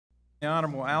The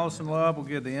Honorable Allison Love will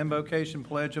give the invocation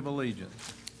pledge of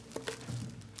allegiance.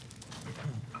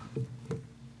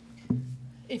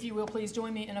 If you will, please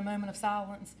join me in a moment of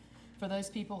silence for those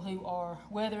people who are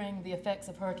weathering the effects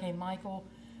of Hurricane Michael.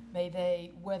 May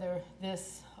they weather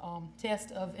this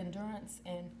test of endurance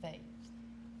and faith.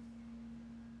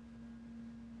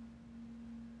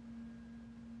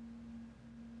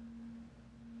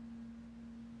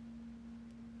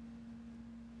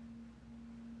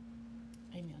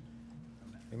 Amen.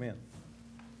 Amen.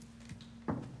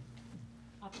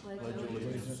 I pledge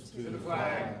allegiance to the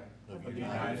flag of the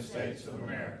United States of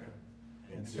America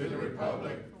and to the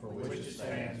republic for which it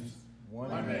stands,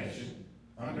 one nation,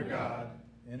 under God,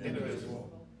 indivisible,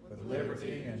 with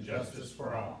liberty and justice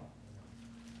for all.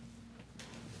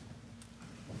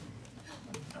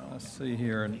 Let's see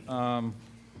here.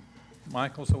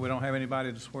 Michael, so we don't have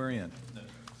anybody to swear in? No.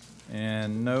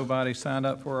 And nobody signed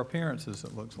up for appearances,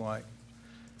 it looks like.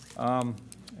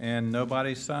 And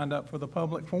nobody signed up for the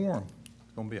public forum.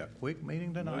 It's going to be a quick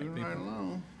meeting tonight, people. Right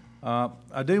along.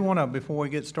 I do want to, before we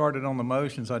get started on the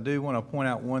motions, I do want to point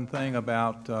out one thing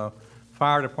about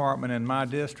fire department in my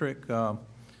district. A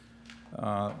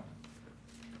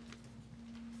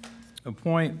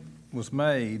point was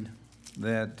made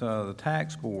that the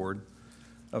tax board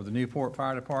of the Newport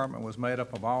Fire Department was made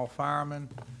up of all firemen,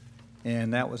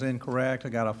 and that was incorrect. I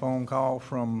got a phone call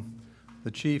from the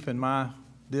chief in my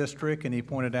district, and he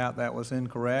pointed out that was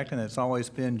incorrect, and it's always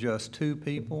been just 2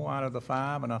 people out of the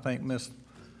 5, and I think Ms.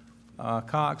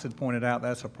 Cox had pointed out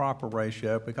that's a proper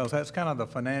ratio because that's kind of the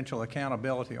financial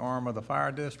accountability arm of the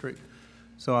fire district.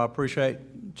 So I appreciate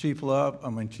Chief Falk,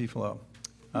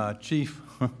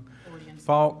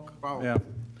 yeah,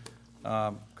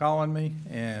 calling me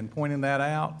and pointing that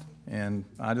out. And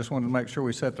I just wanted to make sure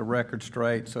we set the record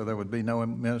straight so there would be no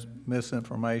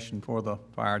misinformation for the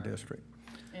fire district.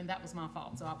 And that was my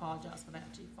fault, so I apologize for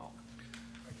that, Chief Falk.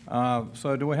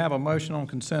 So do we have a motion on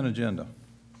consent agenda?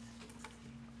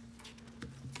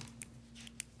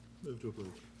 Move to approve.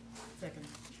 Second.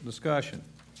 Discussion.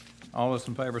 All those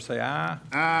in favor say aye.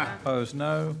 Aye. Opposed,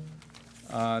 no.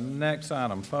 Next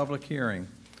item, public hearing.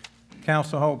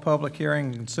 Council hold public hearing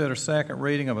and consider second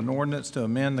reading of an ordinance to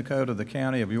amend the code of the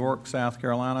County of York, South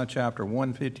Carolina, Chapter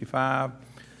 155,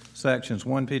 Sections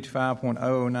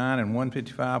 155.009 and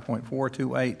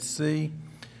 155.428C,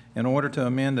 in order to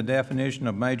amend the definition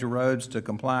of major roads to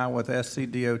comply with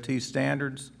SCDOT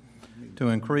standards, to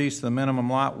increase the minimum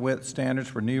lot width standards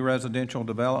for new residential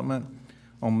development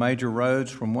on major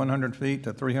roads from 100 feet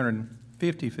to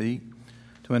 350 feet,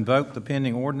 to invoke the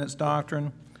pending ordinance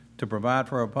doctrine, to provide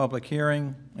for a public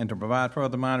hearing, and to provide for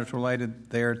other matters related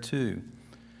thereto.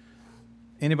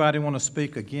 Anybody want to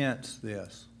speak against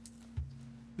this?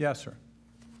 Yes, sir.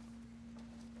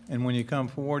 And when you come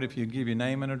forward, if you give your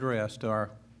name and address to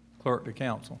our clerk to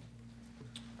council.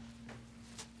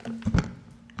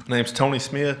 My name's Tony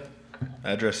Smith.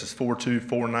 Address is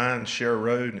 4249 Share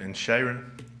Road in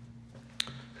Sharon.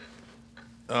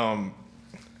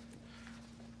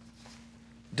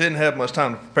 Didn't have much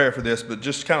time to prepare for this, but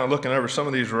just kind of looking over some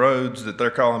of these roads that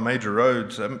they're calling major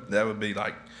roads, that would be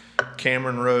like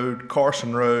Cameron Road,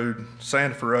 Carson Road,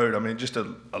 Sanford Road. I mean, just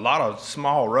a lot of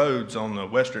small roads on the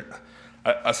western.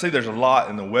 I see there's a lot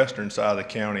in the western side of the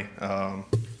county. I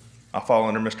fall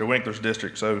under Mr. Winkler's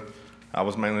district, so I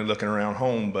was mainly looking around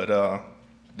home, but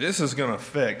this is going to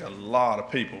affect a lot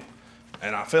of people.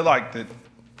 And I feel like that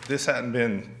this hadn't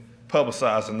been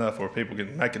publicized enough where people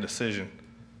can make a decision,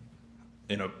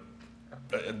 you know,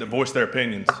 to voice their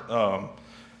opinions. I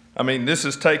mean, this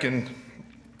is taking,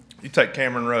 you take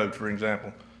Cameron Road, for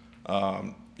example.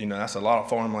 You know, that's a lot of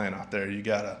farmland out there. You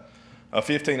got a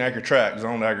 15-acre tract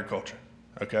zoned agriculture.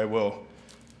 Okay, well,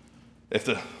 if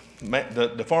the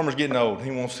farmer's getting old,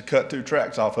 he wants to cut 2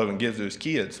 tracts off of it and gives to his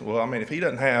kids. Well, I mean, if he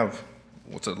doesn't have,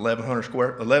 what's it,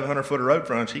 1,100 foot of road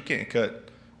frontage, he can't cut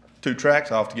 2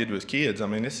 tracts off to give to his kids. I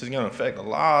mean, this is going to affect a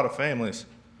lot of families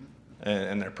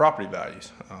and their property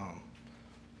values.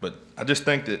 But I just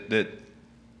think that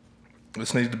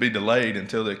this needs to be delayed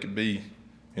until it can be,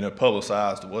 you know,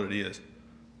 publicized what it is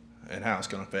and how it's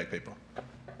going to affect people.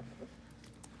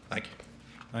 Thank you.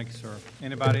 Thank you, sir.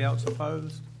 Anybody else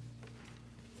opposed?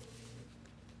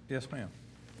 Yes, ma'am.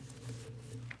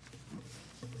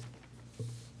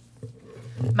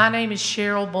 My name is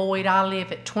Cheryl Boyd. I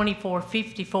live at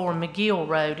 2454 McGill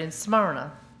Road in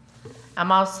Smyrna.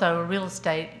 I'm also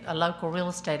a local real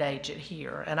estate agent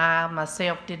here, and I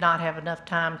myself did not have enough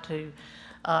time to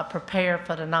prepare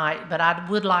for tonight. But I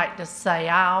would like to say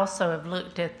I also have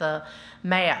looked at the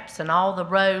maps and all the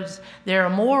roads. There are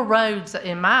more roads,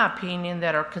 in my opinion,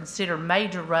 that are considered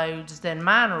major roads than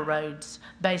minor roads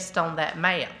based on that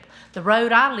map. The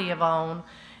road I live on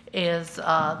is,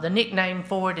 the nickname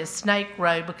for it is Snake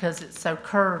Road because it's so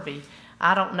curvy.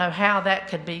 I don't know how that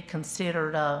could be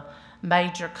considered a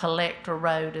major collector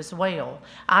road as well.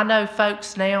 I know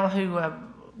folks now who have,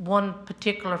 one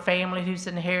particular family who's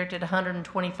inherited a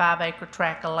 125-acre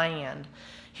tract of land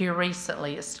here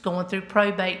recently. It's going through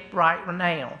probate right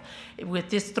now. With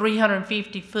this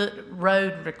 350-foot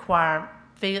road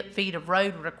feet of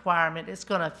road requirement, it's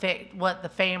going to affect what the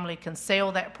family can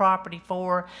sell that property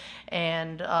for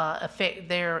and affect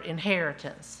their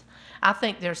inheritance. I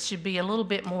think there should be a little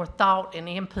bit more thought and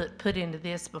input put into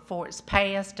this before it's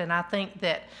passed, and I think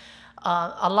that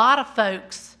a lot of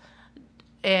folks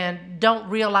and don't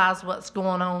realize what's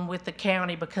going on with the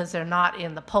county because they're not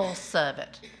in the pulse of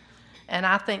it. And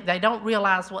I think they don't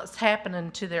realize what's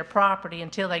happening to their property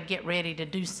until they get ready to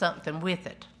do something with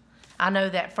it. I know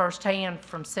that firsthand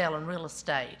from selling real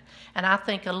estate. And I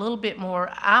think a little bit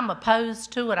more, I'm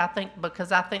opposed to it, I think,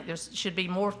 because I think there should be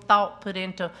more thought put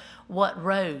into what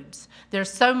roads.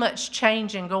 There's so much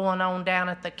changing going on down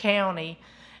at the county,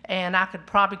 and I could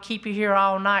probably keep you here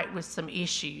all night with some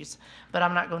issues, but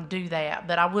I'm not going to do that.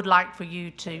 But I would like for you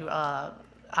to,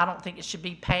 I don't think it should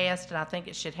be passed, and I think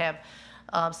it should have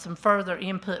some further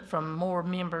input from more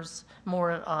members,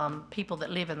 more people that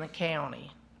live in the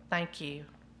county. Thank you.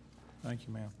 Thank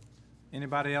you, ma'am.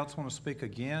 Anybody else want to speak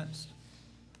against?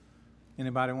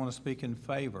 Anybody want to speak in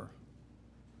favor?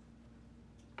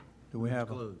 Do we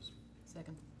have a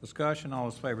Second. discussion? All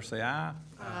those in favor say aye.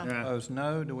 Aye. Opposed,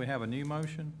 no. Do we have a new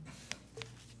motion?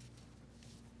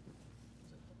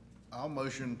 I'll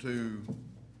motion to,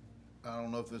 I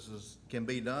don't know if this can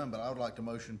be done, but I would like to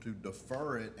motion to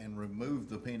defer it and remove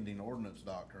the pending ordinance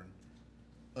doctrine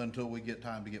until we get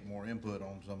time to get more input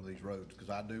on some of these roads, because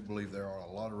I do believe there are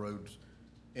a lot of roads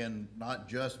in not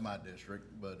just my district,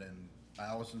 but in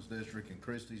Allison's district and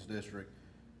Christie's district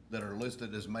that are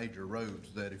listed as major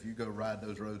roads, that if you go ride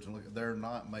those roads and look, they're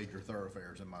not major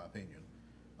thoroughfares in my opinion.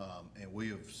 And we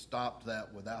have stopped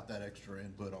that without that extra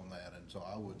input on that, and so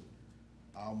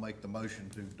I'll make the motion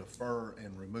to defer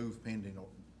and remove pending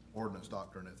ordinance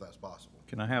doctrine if that's possible.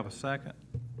 Can I have a second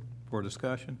for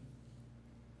discussion?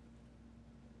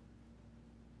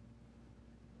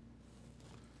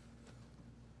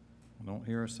 I don't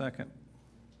hear a second.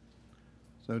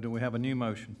 So do we have a new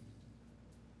motion?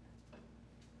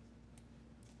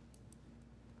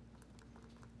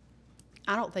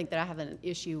 I don't think that I have an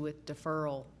issue with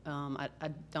deferral. I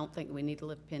don't think we need to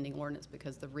lift pending ordinance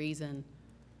because the reason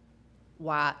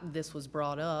why this was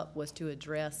brought up was to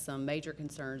address some major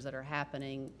concerns that are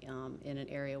happening in an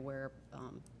area where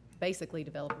basically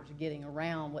developers are getting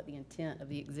around what the intent of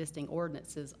the existing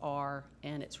ordinances are,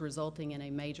 and it's resulting in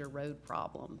a major road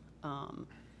problem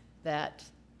that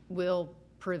will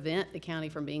prevent the county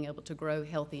from being able to grow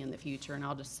healthy in the future. And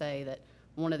I'll just say that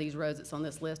one of these roads that's on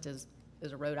this list is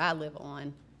a road I live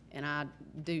on, and I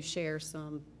do share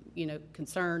some,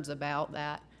 concerns about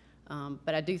that.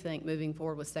 But I do think moving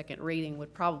forward with second reading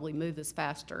would probably move this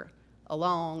faster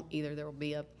along. Either there will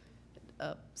be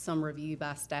some review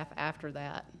by staff after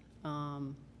that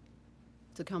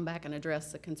to come back and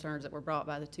address the concerns that were brought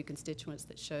by the two constituents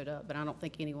that showed up. But I don't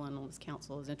think anyone on this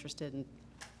council is interested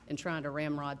in trying to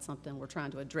ramrod something. We're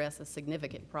trying to address a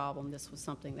significant problem. This was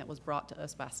something that was brought to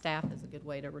us by staff as a good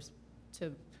way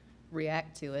to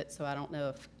react to it. So I don't know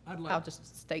if I'll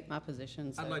just state my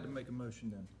position. So. I'd like to make a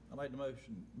motion then. I'd like to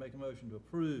make a motion to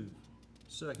approve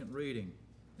second reading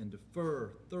and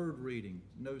defer third reading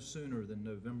no sooner than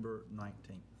November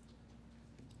 19th.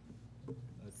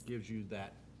 That gives you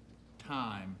that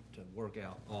time to work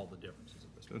out all the differences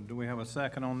of this. So do we have a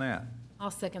second on that?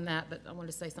 I'll second that, but I wanted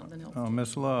to say something else.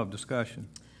 Ms. Love, discussion.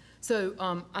 So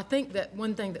I think that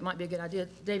one thing that might be a good idea,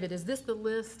 David, is this the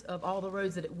list of all the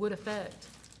roads that it would affect?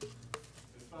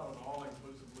 It's not an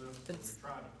all-inclusive list, but we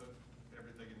tried to put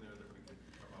everything in there that we could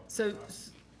come up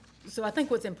with. So I think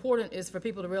what's important is for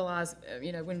people to realize,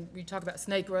 when we talk about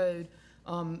Snake Road,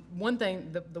 one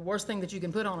thing, the worst thing that you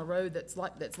can put on a road that's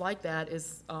like that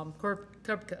is curb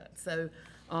cut. So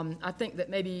I think that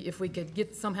maybe if we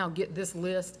could somehow get this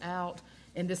list out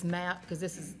and this map, because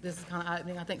this is kind of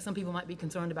eye-opening. I think some people might be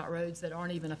concerned about roads that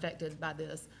aren't even affected by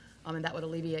this, and that would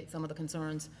alleviate some of the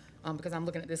concerns. Because I'm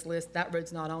looking at this list, that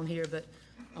road's not on here, but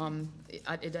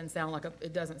it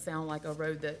doesn't sound like a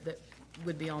road that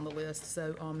would be on the list.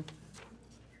 So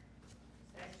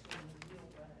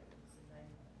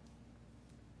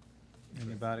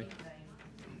Anybody?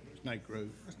 Snake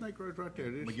Road. Snake Road's right there.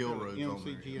 It's McGill got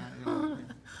Road's on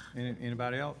there.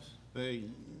 Anybody else? They,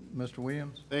 Mr.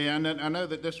 Williams? I know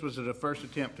that this was the first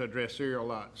attempt to address serial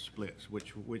lot splits,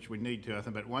 which we need to, I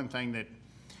think. But one thing that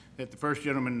the first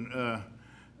gentleman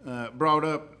brought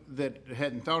up that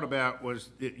hadn't thought about was,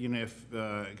 that, you know, if,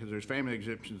 because there's family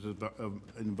exemptions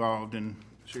involved in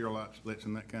serial lot splits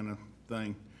and that kind of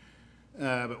thing.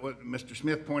 But what Mr.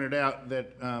 Smith pointed out,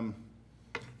 that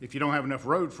if you don't have enough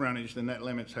road frontage, then that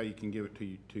limits how you can give it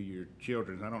to your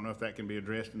children. I don't know if that can be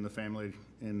addressed in the family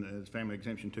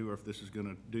exemption too, or if this is going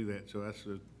to do that. So that's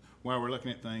while we're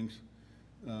looking at things,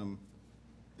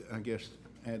 I guess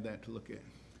add that to look at.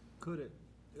 Could it,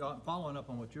 following up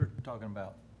on what you're talking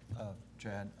about,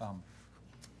 Chad,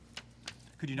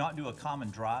 could you not do a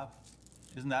common drive?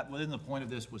 Isn't the point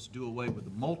of this was to do away with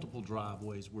the multiple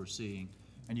driveways we're seeing,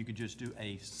 and you could just do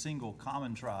a single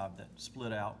common drive that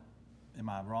split out? Am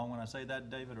I wrong when I say that,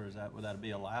 David, or would that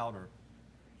be allowed, or?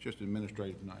 It's just an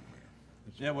administrative nightmare.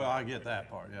 Yeah, well, I get that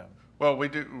part, yeah. Well, we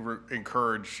do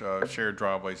encourage shared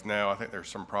driveways now. I think there's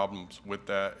some problems with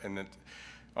that, and that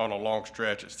on a long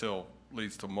stretch, it still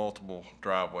leads to multiple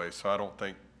driveways. So I don't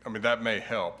think, I mean, that may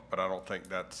help, but I don't think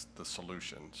that's the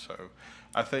solution. So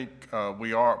I think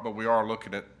we are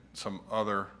looking at some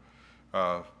other,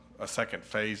 a second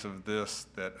phase of this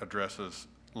that addresses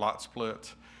lot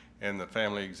splits and the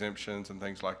family exemptions and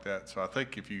things like that. So I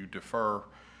think if you defer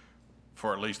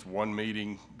for at least one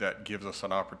meeting, that gives us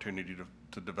an opportunity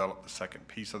to develop the second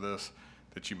piece of this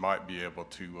that you might be able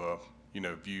to,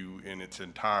 view in its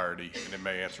entirety, and it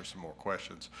may answer some more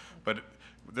questions. But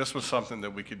this was something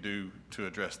that we could do to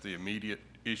address the immediate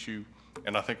issue,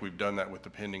 and I think we've done that with the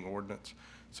pending ordinance.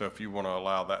 So if you want to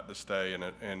allow that to stay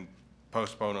and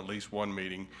postpone at least one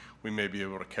meeting, we may be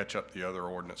able to catch up the other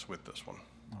ordinance with this one.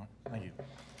 All right, thank you.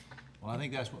 Well, I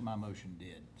think that's what my motion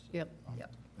did. Yep.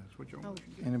 That's what your motion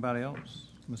did. Anybody else?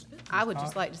 I would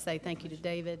just like to say thank you to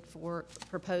David for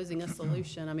proposing a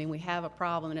solution. I mean, we have a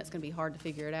problem, and it's going to be hard to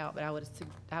figure it out, but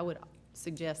I would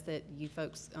suggest that you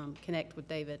folks connect with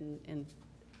David and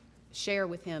share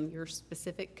with him your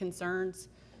specific concerns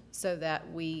so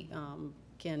that we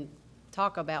can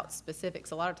talk about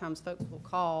specifics. A lot of times folks will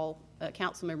call a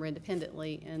council member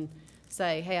independently and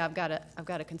say, hey, I've got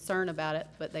a concern about it,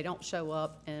 but they don't show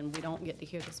up and we don't get to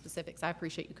hear the specifics. I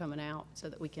appreciate you coming out so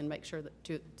that we can make sure that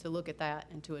to look at that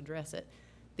and to address it.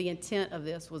 The intent of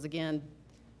this was, again,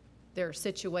 there are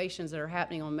situations that are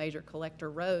happening on major collector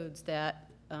roads that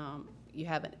you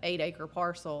have an 8-acre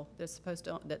parcel that's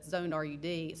zoned RUD.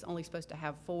 It's only supposed to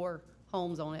have 4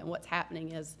 homes on it, and what's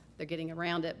happening is they're getting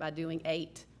around it by doing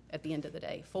 8 at the end of the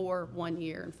day, 4 one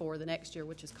year and 4 the next year,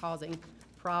 which is causing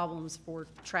problems for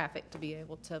traffic to be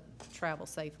able to travel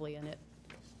safely, and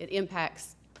it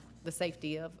impacts the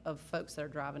safety of folks that are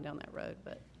driving down that road.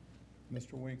 But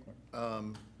Mr. Winkler? I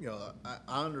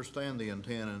understand the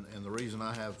intent, and the reason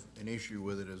I have an issue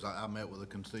with it is I met with a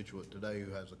constituent today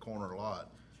who has a corner lot.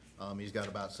 He's got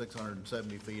about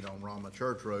 670 feet on Rama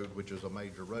Church Road, which is a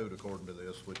major road according to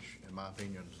this, which in my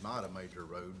opinion is not a major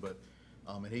road, but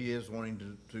and he is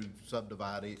wanting to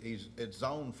subdivide. It's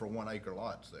zoned for 1-acre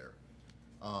lots there.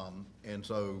 And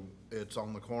so it's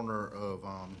on the corner of,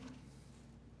 hang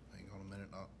on a minute,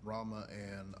 Rama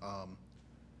and,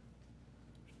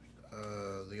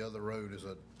 the other road is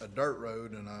a dirt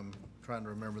road, and I'm trying to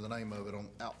remember the name of it, on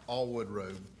Allwood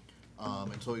Road.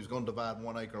 And so he's gonna divide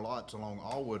 1-acre lots along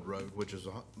Allwood Road, which is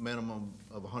a minimum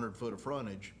of 100 foot of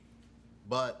frontage.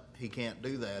 But he can't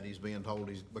do that. He's being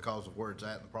told because of where it's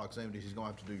at in the proximities, he's gonna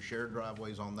have to do shared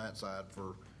driveways on that side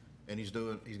and he's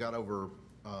got over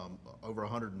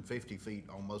 150 feet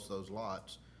on most of those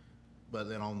lots. But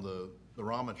then on the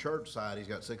Rama Church side, he's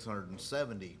got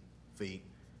 670 feet.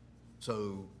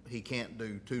 So he can't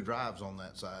do 2 drives on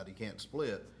that side. He can't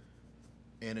split.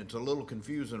 And it's a little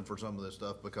confusing for some of this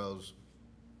stuff because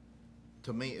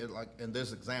to me, like in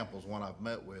this example is one I've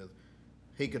met with,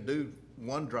 he could do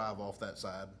 1 drive off that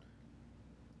side,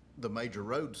 the major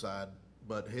road side,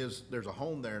 but there's a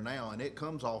home there now and it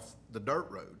comes off the dirt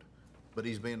road. But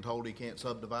he's being told he can't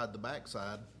subdivide the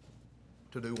backside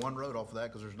to do 1 road off of that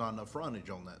because there's not enough frontage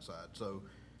on that side. So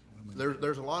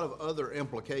there's a lot of other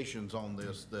implications on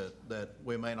this that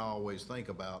we may not always think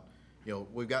about.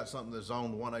 We've got something that's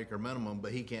zoned 1-acre minimum,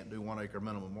 but he can't do 1-acre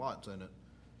minimum lots in it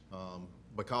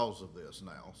because of this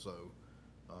now. So,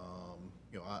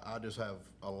 I just have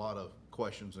a lot of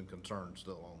questions and concerns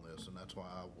still on this, and that's why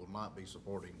I will not be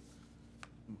supporting.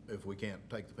 If we can't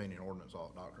take the pending ordinance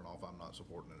doctrine off, I'm not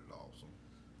supporting it at all. So.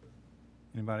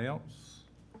 Anybody else?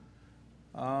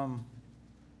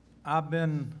 I've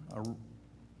been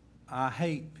I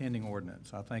hate pending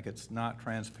ordinance. I think it's not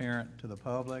transparent to the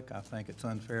public. I think it's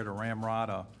unfair to ramrod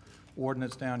a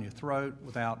ordinance down your throat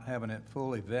without having it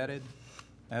fully vetted.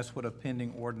 That's what a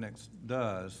pending ordinance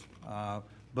does.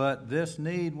 But this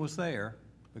need was there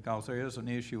because there is an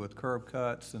issue with curb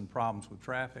cuts and problems with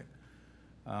traffic.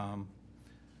 And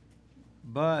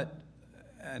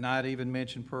I'd even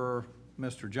mentioned per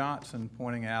Mr. Johnson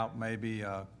pointing out maybe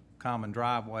common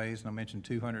driveways, and I mentioned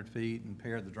 200 feet and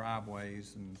paired the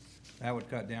driveways, and that would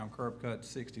cut down curb cuts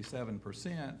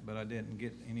 67%, but I didn't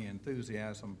get any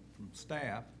enthusiasm from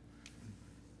staff.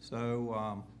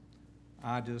 So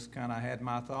I just kind of had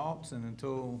my thoughts, and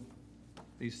until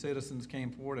these citizens came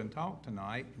forward and talked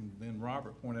tonight, and then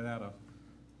Robert pointed out a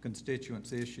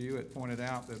constituents issue, it pointed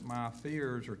out that my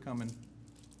fears are coming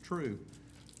true.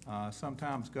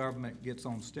 Sometimes government gets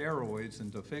on steroids,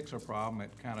 and to fix a problem, it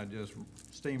kind of just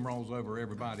steamrolls over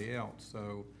everybody else.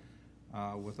 So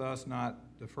with us not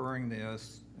deferring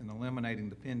this and eliminating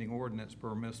the pending ordinance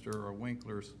per Mr.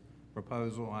 Winkler's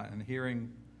proposal, and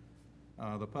hearing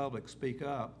the public speak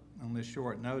up on this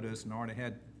short notice, and already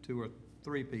had 2 or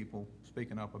 3 people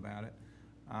speaking up about it,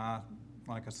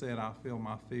 like I said, I feel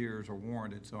my fears are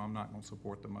warranted, so I'm not going to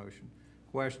support the motion.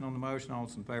 Question on the motion, all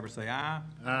those in favor say aye.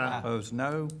 Aye. Opposed,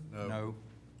 no? No.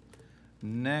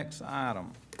 Next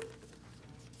item.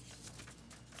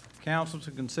 Council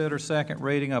to consider second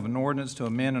reading of an ordinance to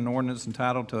amend an ordinance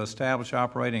entitled to establish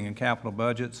operating and capital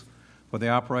budgets for the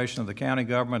operation of the county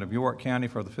government of York County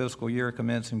for the fiscal year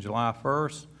commencing July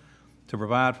 1st, to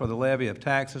provide for the levy of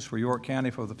taxes for York County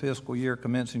for the fiscal year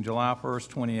commencing July 1st,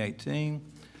 2018,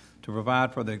 to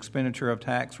provide for the expenditure of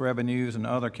tax revenues and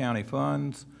other county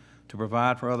funds, to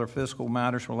provide for other fiscal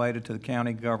matters related to the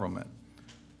county government.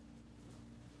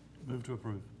 Move to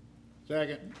approve.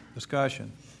 Second. Discussion.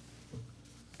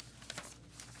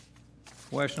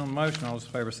 Question on the motion, all those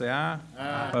in favor say aye.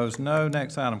 Aye. Opposed, no.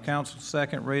 Next item, council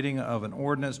second reading of an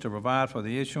ordinance to provide for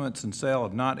the issuance and sale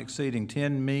of not exceeding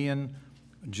 $10 million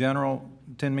general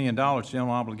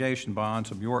obligation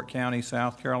bonds of York County,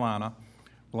 South Carolina,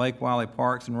 Lake Wiley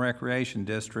Parks and Recreation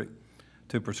District,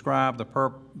 to prescribe the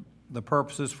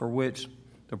purposes for which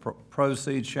the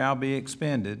proceeds shall be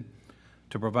expended,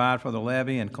 to provide for the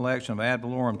levy and collection of ad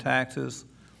valorem taxes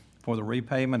for the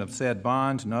repayment of said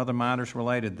bonds and other matters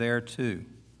related thereto.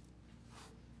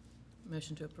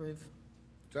 Motion to approve.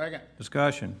 Second.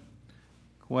 Discussion.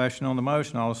 Question on the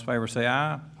motion. All those in favor say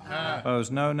aye. Aye.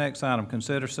 Opposed, no. Next item,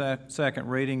 consider second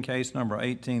reading, case number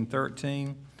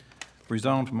 1813,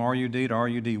 rezoned from RUD to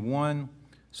RUD 1,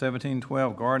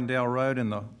 1712 Gardendale Road in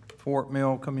the Fort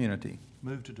Mill community.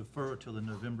 Move to defer till the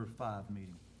November 5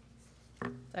 meeting.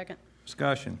 Second.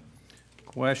 Discussion.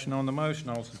 Question on the motion.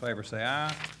 All those in favor say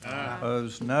aye. Aye.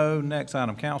 Opposed, no. Next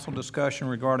item, council discussion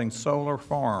regarding solar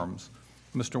farms.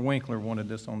 Mr. Winkler wanted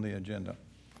this on the agenda.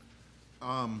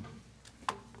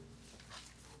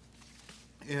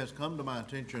 It has come to my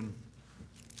attention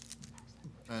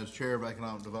as Chair of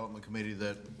Economic Development Committee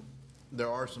that there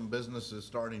are some businesses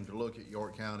starting to look at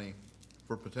York County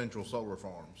for potential solar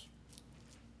farms.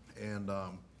 And,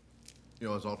 you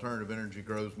know, as alternative energy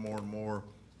grows more and more,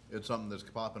 it's something that's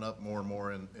popping up more and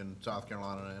more in South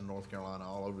Carolina and North Carolina,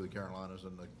 all over the Carolinas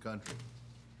and the country.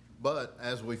 But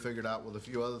as we figured out with a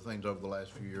few other things over the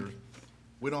last few years,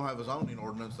 we don't have a zoning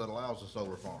ordinance that allows a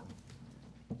solar farm.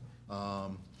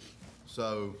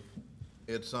 So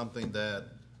it's something that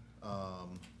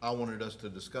I wanted us to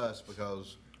discuss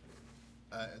because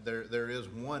there is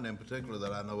one in particular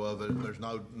that I know of. There's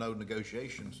no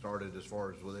negotiation started as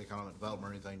far as with economic development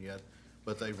or anything yet,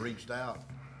 but they've reached out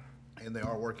and they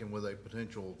are working with a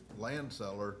potential land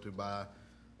seller to buy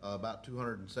about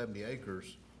 270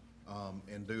 acres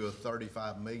and do a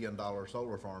 $35 million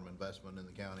solar farm investment in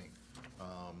the county,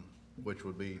 which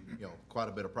would be, you know, quite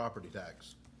a bit of property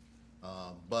tax.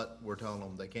 But we're telling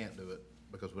them they can't do it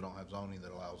because we don't have zoning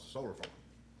that allows a solar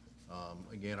farm.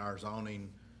 Again, our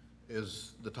zoning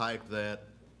is the type that,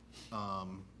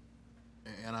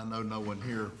 and I know no one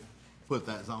here put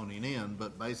that zoning in,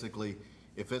 but basically,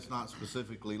 if it's not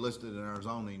specifically listed in our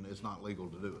zoning, it's not legal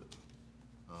to do it.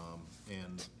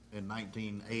 And in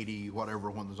 1980, whatever,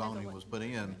 when the zoning was put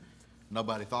in,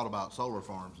 nobody thought about solar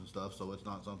farms and stuff, so it's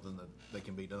not something that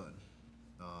can be done.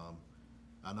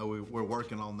 I know we're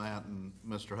working on that, and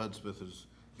Mr. Hudspeth has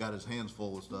got his hands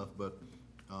full of stuff, but,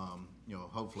 you know,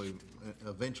 hopefully,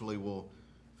 eventually we'll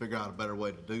figure out a better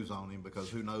way to do zoning, because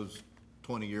who knows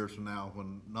 20 years from now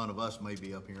when none of us may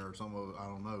be up here, or some of, I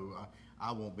don't know,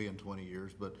 I won't be in 20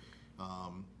 years, but,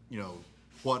 you know,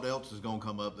 what else is gonna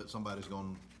come up that somebody's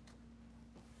gonna,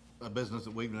 a business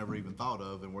that we've never even thought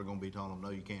of, and we're gonna be telling them, no,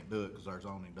 you can't do it because our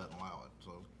zoning doesn't allow it,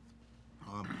 so.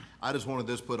 I just wanted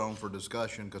this put on for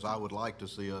discussion, because I would like to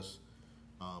see us,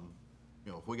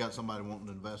 you know, if we got somebody wanting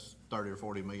to invest $30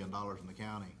 or $40 million in the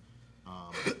county,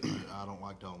 I don't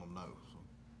like telling them no,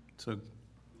 so. So,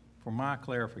 for my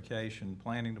clarification,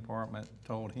 planning department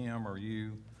told him or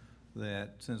you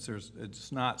that since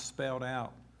it's not spelled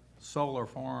out solar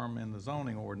farm in the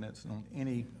zoning ordinance on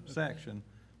any section,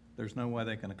 there's no way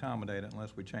they can accommodate it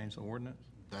unless we change the ordinance?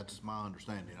 That's my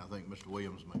understanding. I think Mr.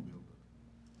 Williams may be able to.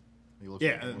 he looks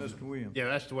Yeah, like- Mr. Williams? Yeah,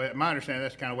 that's the way, my understanding,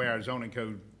 that's kind of the way our zoning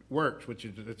code works, which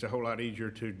is, it's a whole lot easier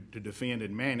to defend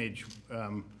and manage.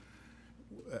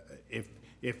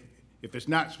 If it's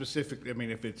not specific, I mean,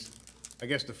 if it's, I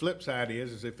guess the flip side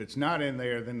is if it's not in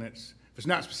there, then if it's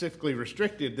not specifically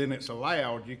restricted, then it's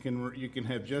allowed. You can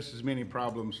have just as many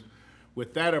problems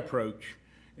with that approach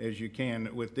as you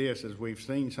can with this, as we've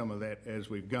seen some of that as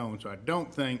we've gone. So I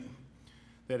don't think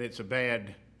that it's a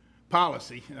bad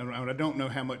policy. I don't know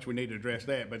how much we need to address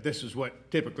that, but this is what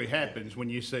typically happens when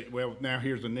you say, well, now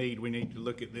here's a need, we need to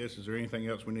look at this, is there anything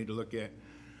else we need to look at?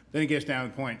 Then it gets down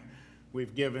to the point,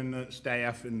 we've given the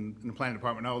staff and the planning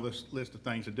department all this list of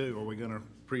things to do. Are we gonna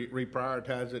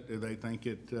reprioritize it? Do they think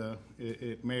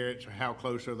it merits, or how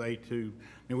close are they to?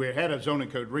 I mean, we had a zoning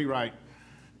code rewrite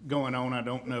going on, I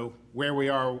don't know where we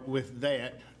are with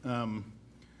that.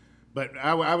 But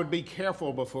I would be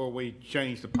careful before we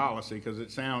change the policy,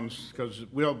 because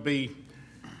we'll be,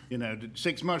 you know,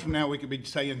 6 months from now, we could be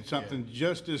saying something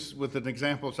just as, with an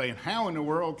example, saying, how in the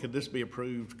world could this be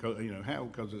approved? You know, how,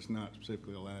 because it's not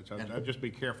specifically allowed. So I'd just be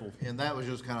careful. And that was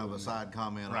just kind of a side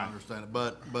comment, I Right. understand it.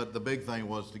 But the big thing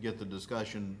was to get the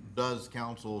discussion, does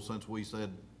council, since we said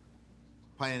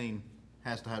planning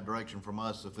has to have direction from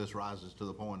us if this rises to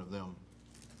the point of them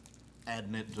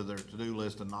adding it to their to-do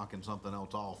list and knocking something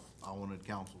else off, I wanted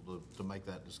council to make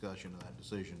that discussion and that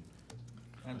decision.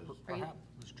 And perhaps,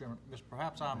 Mr. Chairman,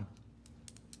 perhaps I'm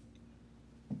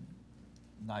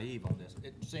naive on this.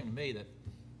 It seemed to me that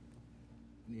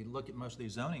you look at most of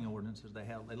these zoning ordinances,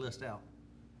 they list out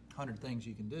 100 things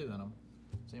you can do in them.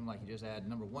 It seemed like you just add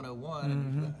number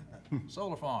 101, and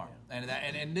solar farm.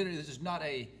 And this is not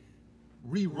a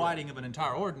rewriting of an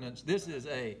entire ordinance. This is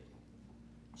a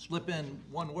slip in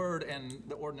one word and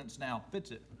the ordinance now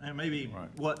fits it. And maybe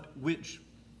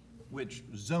which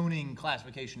zoning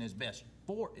classification is best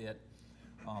for it.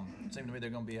 It seemed to me they're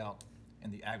gonna be out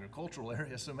in the agricultural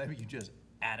area, so maybe you just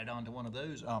add it onto one of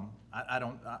those.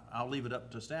 I'll leave it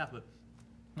up to staff, but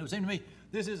it would seem to me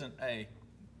this isn't a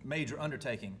major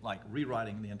undertaking like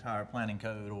rewriting the entire planning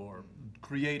code or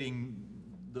creating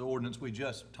the ordinance we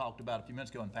just talked about a few minutes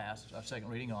ago and passed our second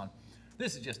reading on.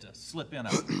 This is just a slip in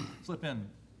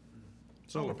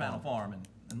solar panel farm and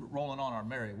rolling on our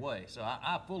merry way. So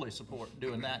I fully support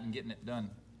doing that and getting it done,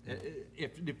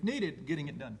 if needed, getting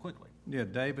it done quickly. Yeah,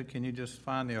 David, can you just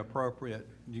find the appropriate,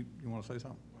 you want to say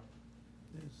something?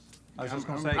 I was just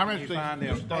going to say, can you find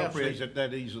the appropriate?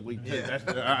 That easily, too.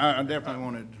 I definitely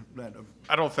wanted that.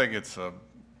 I don't think it's a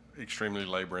extremely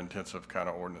labor-intensive kind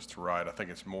of ordinance to write. I think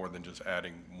it's more than just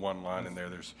adding one line in there.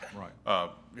 There's,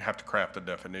 you have to craft a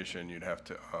definition. You'd have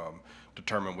to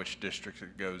determine which districts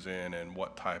it goes in and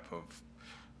what type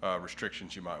of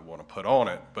restrictions you might want to put on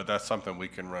it. But that's something we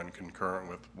can run concurrent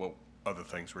with what other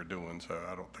things we're doing. So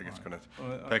I don't think it's going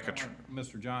to take a.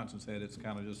 Mr. Johnson said it's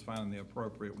kind of just finding the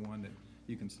appropriate one that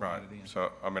you can slide it in.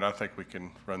 So, I mean, I think we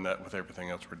can run that with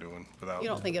everything else we're doing without. You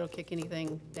don't think it'll kick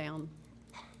anything down?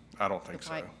 I don't think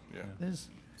so, Right. yeah.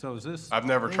 So is this, I've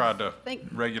never tried to Think-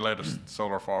 regulate a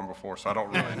solar farm before, so I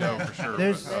don't really know for sure.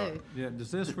 There's- but, No. yeah,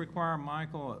 does this require,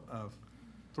 Michael, of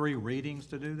 3 readings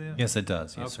to do this? Yes, it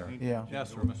does, yes, sir. Okay. Yeah.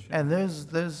 Yes, sir, Mr. Chairman. And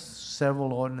there's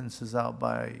several ordinances out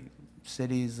by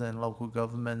cities and local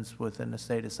governments within the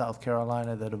state of South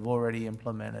Carolina that have already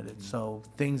implemented it. So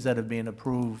things that have been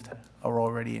approved are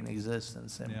already in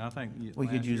existence, and Yeah, I think we could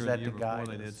last use year or that the to year before, guide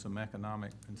they did us. some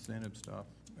economic incentive stuff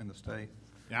in the state.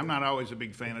 Yeah, I'm not always a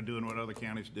big fan of doing what other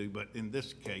counties do, but in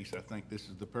this case, I think this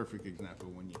is the perfect example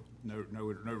when you, no At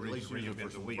reason least to use it reinvent for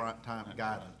the some wheel. time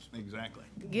guidance. Exactly.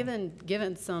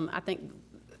 Given some, I think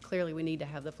clearly we need to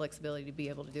have the flexibility to be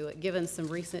able to do it. Given some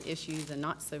recent issues and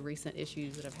not so recent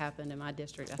issues that have happened in my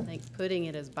district, I think putting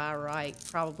it as by right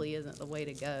probably isn't the way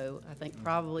to go. I think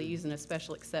probably using a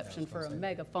special exception for a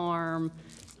mega farm,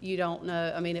 you don't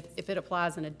know, I mean, if it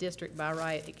applies in a district by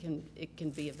right, it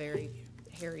can be a very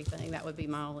hairy thing. That would be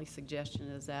my only suggestion,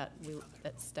 is that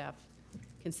that staff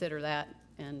consider that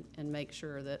and make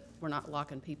sure that we're not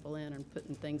locking people in and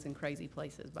putting things in crazy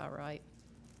places by right.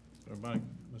 Everybody,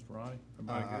 Mr. Roddy,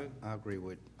 everybody good? I agree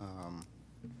with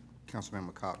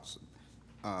Councilmember Cox.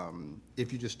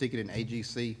 If you just stick it in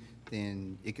AGC,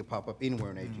 then it could pop up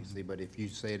anywhere in AGC. But if you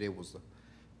said it was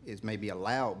is maybe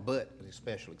allowed, but a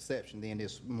special exception, then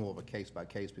it's more of a case by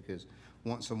case, because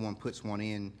once someone puts one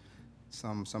in,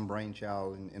 some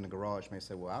brainchild in the garage may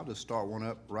say, well, I'll just start one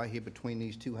up right here between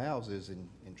these two houses and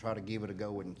try to give it a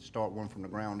go and start one from the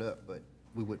ground up, but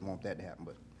we wouldn't want that to happen.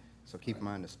 But so keep in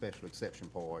mind the special exception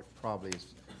part probably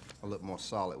is a little more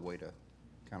solid way to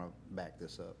kind of back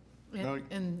this up.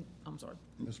 And I'm sorry.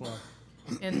 Ms. Love?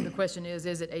 And the question is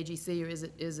it AGC or is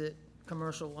it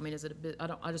commercial? I mean, is it a bit,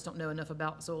 I just don't know enough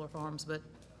about solar farms, but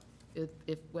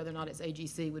if whether or not it's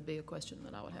AGC would be a question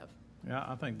that I would have. Yeah,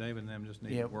 I think David and them just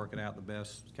need to work it out the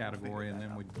best category, and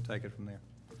then we take it from there.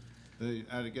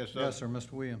 I guess. Yes, sir,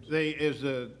 Mr. Williams.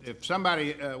 If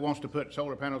somebody wants to put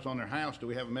solar panels on their house, do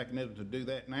we have a mechanism to do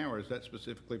that now, or is that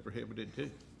specifically prohibited too?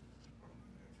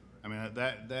 I mean,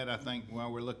 that I think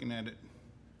while we're looking at it.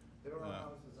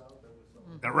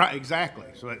 Right, exactly.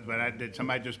 So, but did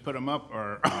somebody just put them up,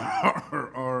 or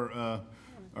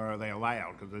are they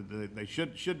allowed? Because they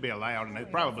should be allowed, and they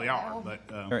probably are. But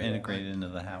They're integrated into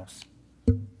the house.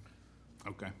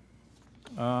 okay.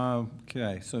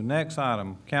 Okay, so next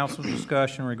item, council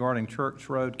discussion regarding Church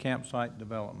Road campsite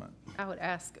development. I would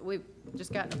ask, we've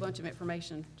just gotten a bunch of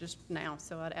information just now,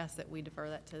 so I'd ask that we defer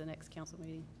that to the next council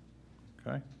meeting.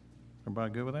 Okay,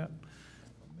 everybody good with that?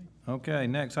 Okay,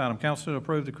 next item, council to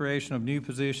approve the creation of new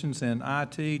positions in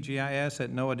IT, GIS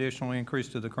at no additional increase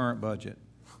to the current budget.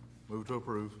 Move to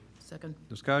approve. Second.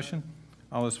 Discussion?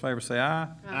 All those in favor say aye.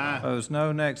 Aye. Opposed,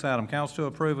 no. Next item, council to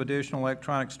approve additional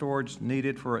electronic storage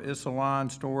needed for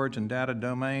Isilon storage and data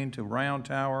domain to Round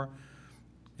Tower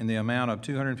in the amount of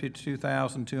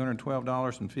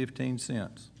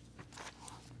 $252,212.15.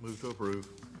 Move to approve.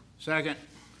 Second.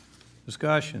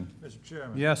 Discussion? Mr.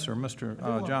 Chairman. Yes, sir, Mr. I do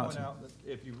want to Johnson. point out that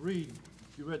if you read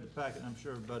the packet, and I'm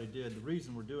sure everybody did, the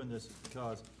reason we're doing this is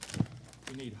because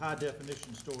we need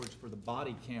high-definition storage for the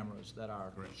body cameras that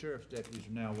our sheriff's deputies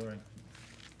are now wearing.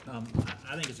 I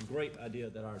think it's a great idea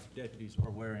that our deputies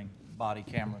are wearing body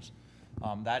cameras.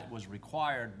 That was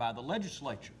required by the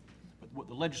legislature. But what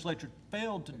the legislature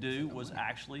failed to do was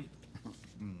actually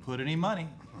put any money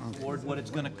toward what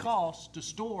it's going to cost to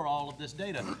store all of this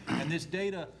data. And this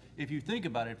data, if you think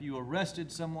about it, if you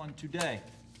arrested someone today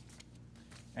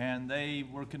and they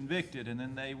were convicted and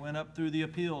then they went up through the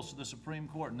appeals to the Supreme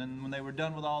Court, and then when they were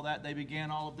done with all that, they began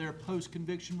all of their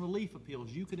post-conviction relief appeals,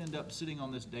 you could end up sitting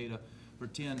on this data for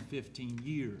 10, 15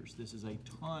 years. This is a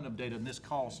ton of data, and this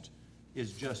cost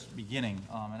is just beginning.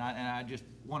 And I just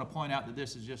want to point out that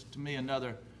this is just, to me,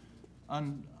 another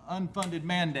unfunded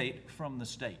mandate from the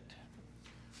state.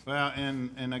 Well,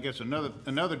 and I guess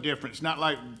another difference, not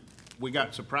like we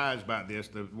got surprised by this.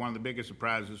 One of the biggest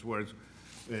surprises was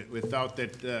we thought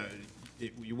that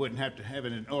you wouldn't have to have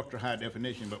it in ultra high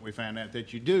definition, but we found out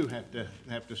that you do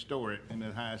have to store it in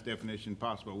the highest definition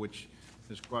possible, which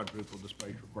is quadruple the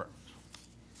space requirements.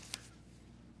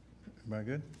 Everybody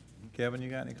good? Kevin, you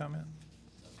got any comment?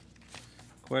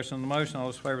 Question on the motion, all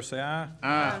those in favor say aye.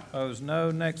 Aye. Opposed,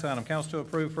 no. Next item, council to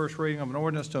approve first reading of an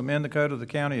ordinance to amend the code of the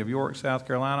County of York, South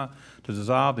Carolina to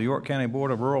dissolve the York County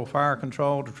Board of Rural Fire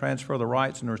Control, to transfer the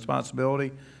rights and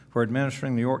responsibility for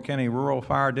administering the York County Rural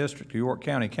Fire District to York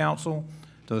County Council,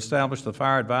 to establish the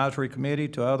Fire Advisory Committee,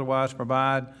 to otherwise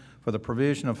provide for the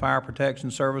provision of fire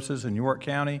protection services in York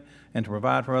County, and to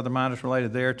provide for other matters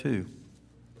related thereto.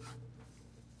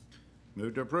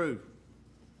 Move to approve.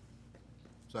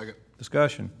 Second.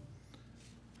 Discussion.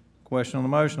 Question on the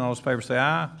motion. All those in favor say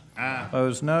aye. Aye.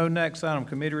 Opposed, no. Next item,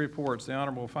 committee reports. The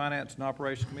Honorable Finance and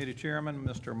Operations Committee Chairman,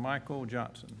 Mr. Michael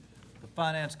Johnson. The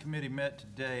Finance Committee met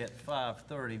today at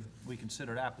 5:30. We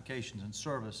considered applications and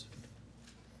service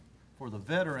for the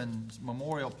Veterans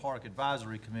Memorial Park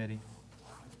Advisory Committee.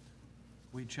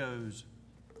 We chose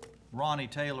Ronnie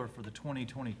Taylor for the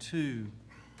 2022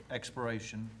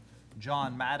 expiration,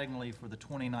 John Mattingly for the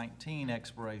 2019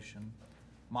 expiration,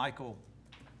 Michael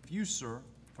Fuser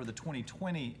for the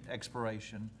 2020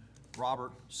 expiration,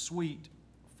 Robert Sweet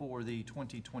for the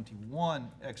 2021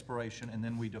 expiration, and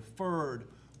then we deferred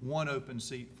one open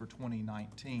seat for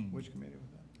 2019. Which committee was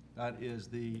that? That is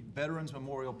the Veterans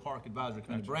Memorial Park Advisory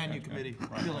Committee, brand new committee,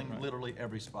 filling literally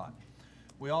every spot.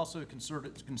 We also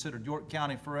considered York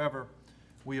County Forever.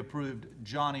 We approved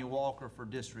Johnny Walker for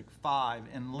District 5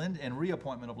 and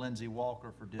reappointment of Lindsay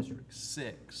Walker for District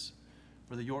 6.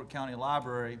 For the York County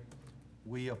Library,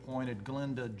 we appointed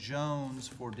Glenda Jones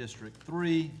for District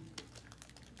 3.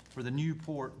 For the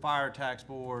Newport Fire Tax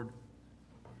Board,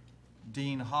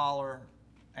 Dean Holler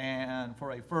and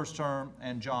for a first term,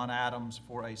 and John Adams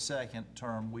for a second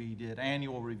term. We did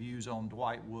annual reviews on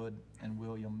Dwight Wood and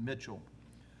William Mitchell.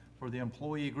 For the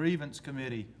Employee Grievance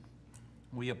Committee,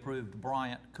 We approved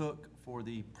Bryant Cook for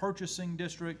the purchasing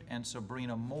district and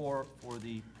Sabrina Moore for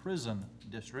the prison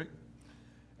district.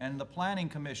 And the Planning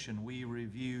Commission, we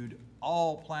reviewed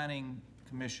all Planning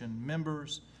Commission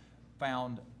members,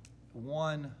 found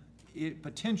one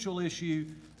potential issue,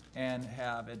 and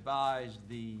have advised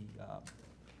the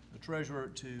treasurer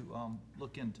to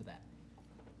look into that.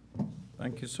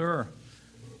 Thank you, sir.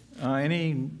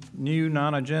 Any new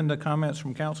non-agenda comments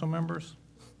from council members?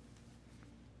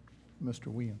 Mr.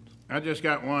 Williams. I just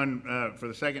got one, for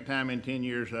the second time in 10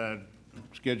 years,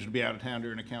 scheduled to be out of town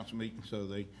during a council meeting, so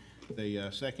the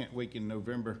second week in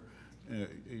November,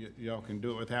 y'all can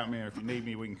do it without me, or if you need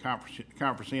me, we can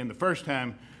conference in. The first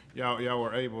time, y'all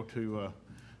were able to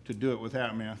do it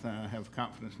without me. I have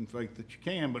confidence and faith that you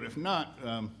can, but if not,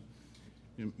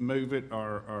 move it,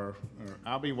 or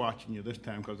I'll be watching you this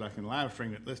time, because I can live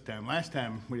stream it this time. Last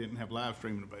time, we didn't have live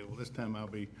streaming available. This time, I'll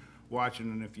be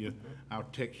watching, and I'll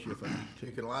text you if I need to.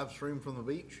 You can live stream from the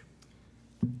beach?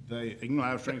 You can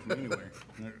live stream from anywhere.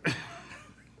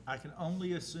 I can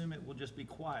only assume it will just be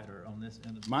quieter on this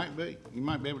end of the. Might be. You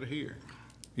might be able to hear.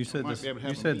 You said Might be able to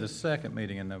have you a said meeting. the second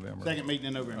meeting in November. Second meeting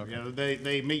in November. Yeah,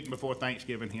 they meet before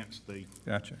Thanksgiving, hence the.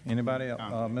 Gotcha. Anybody else?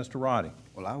 Mr. Roddy?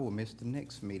 Well, I will miss the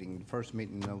next meeting. The first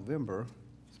meeting in November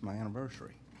is my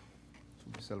anniversary. So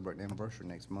we celebrate the anniversary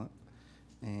next month.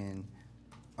 And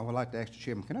I would like to ask the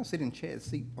chairman, can I sit in Chad's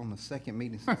seat on the second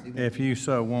meeting? If you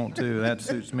so want to, that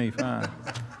suits me fine.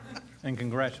 And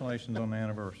congratulations on the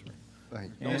anniversary.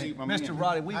 Thank you. Don't eat my man. Mr.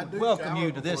 Roddy, we I do welcome shower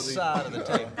you to before this these- side of the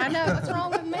table. I know, what's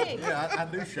wrong with me? Yeah, I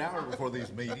do shower before these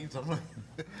meetings. I'm like,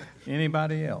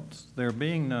 Anybody else? There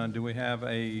being none, do we have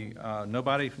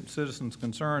nobody from citizens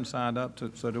concerned signed up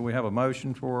to, so do we have a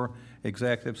motion for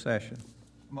executive session?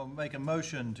 I'm gonna make a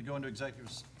motion to go into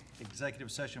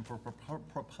executive session for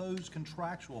proposed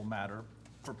contractual matter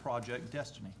for Project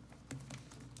Destiny.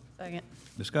 Second.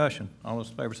 Discussion. All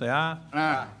those in favor say aye.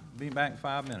 Aye. Be back in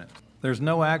 5 minutes. There's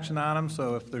no action item,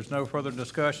 so if there's no further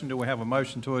discussion, do we have a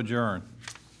motion to adjourn?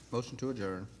 Motion to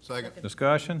adjourn. second.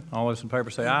 Discussion. All those in favor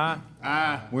say aye.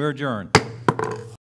 Aye. We're adjourned.